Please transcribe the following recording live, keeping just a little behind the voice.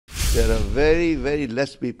There are very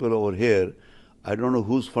less people over here. I don't know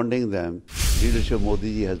who's funding them. Leadership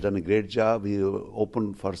Modi ji has done a great job. He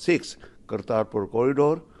opened for 6 Kartarpur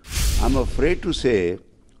corridor. I'm afraid to say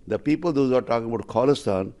the people those who are talking about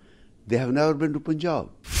Khalistan, they have never been to Punjab.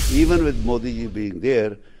 Even with Modi ji being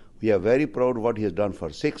there, we are very proud of what he has done for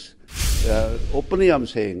 6. Openly I'm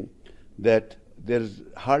saying that there's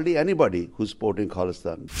hardly anybody who's supporting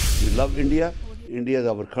Khalistan. We love India. India is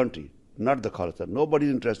our country, not the Khalistan. Nobody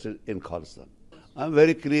is interested in Khalistan. I'm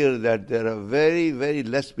very clear that there are very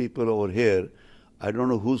less people over here. I don't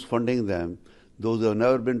know who's funding them. Those who have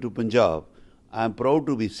never been to Punjab. I'm proud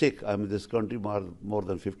to be Sikh. I'm in this country more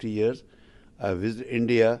than 50 years. I visited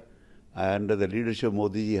India, and the leadership of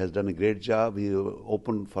Modi ji has done a great job. He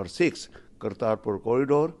opened for 6 Kartarpur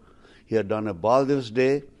corridor. He had done a Bal Divas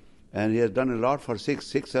Day, and he has done a lot for Sikhs.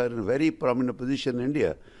 Sikhs are in a very prominent position in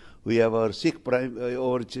India. We have our Sikh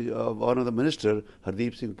one of the minister,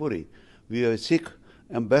 Hardeep Singh Puri. We have a Sikh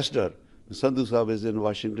ambassador. Sandhu Sahib is in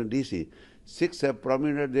Washington, D.C. Sikhs have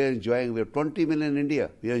prominent, they are enjoying. We have 20 million in India.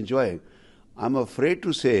 We are enjoying. I'm afraid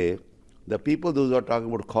to say the people those who are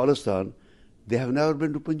talking about Khalistan, they have never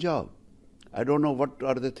been to Punjab. I don't know what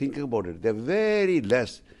are they thinking about it. They're very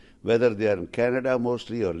less, whether they are in Canada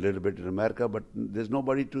mostly or a little bit in America, but there's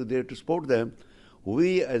nobody there to support them.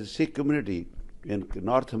 We as a Sikh community in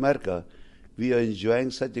North America, we are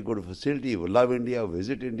enjoying such a good facility. We love India,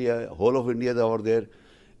 visit India, whole of India is over there.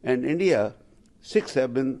 And India, Sikhs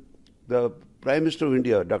have been the Prime Minister of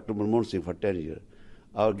India, Dr. Manmohan Singh, for 10 years.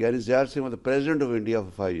 Our Gary Zayar Singh was the President of India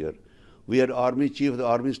for 5 years. We had Army Chief of the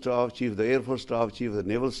Army Staff, Chief of the Air Force Staff, Chief of the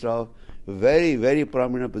Naval Staff, very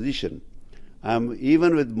prominent position.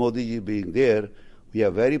 Even with Modi ji being there, we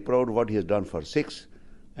are very proud of what he has done for Sikhs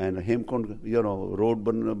and Hemkund, road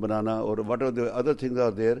banana or whatever the other things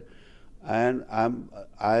are there. And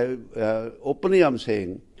openly I'm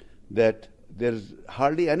saying that there's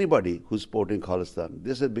hardly anybody who's supporting Khalistan.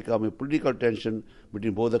 This has become a political tension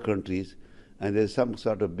between both the countries, and there's some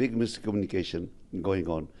sort of big miscommunication going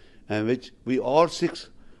on, and which we all Sikhs,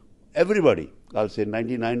 everybody, I'll say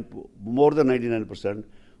more than 99%,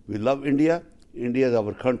 we love India. India is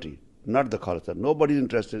our country, not the Khalistan. Nobody is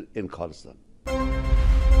interested in Khalistan.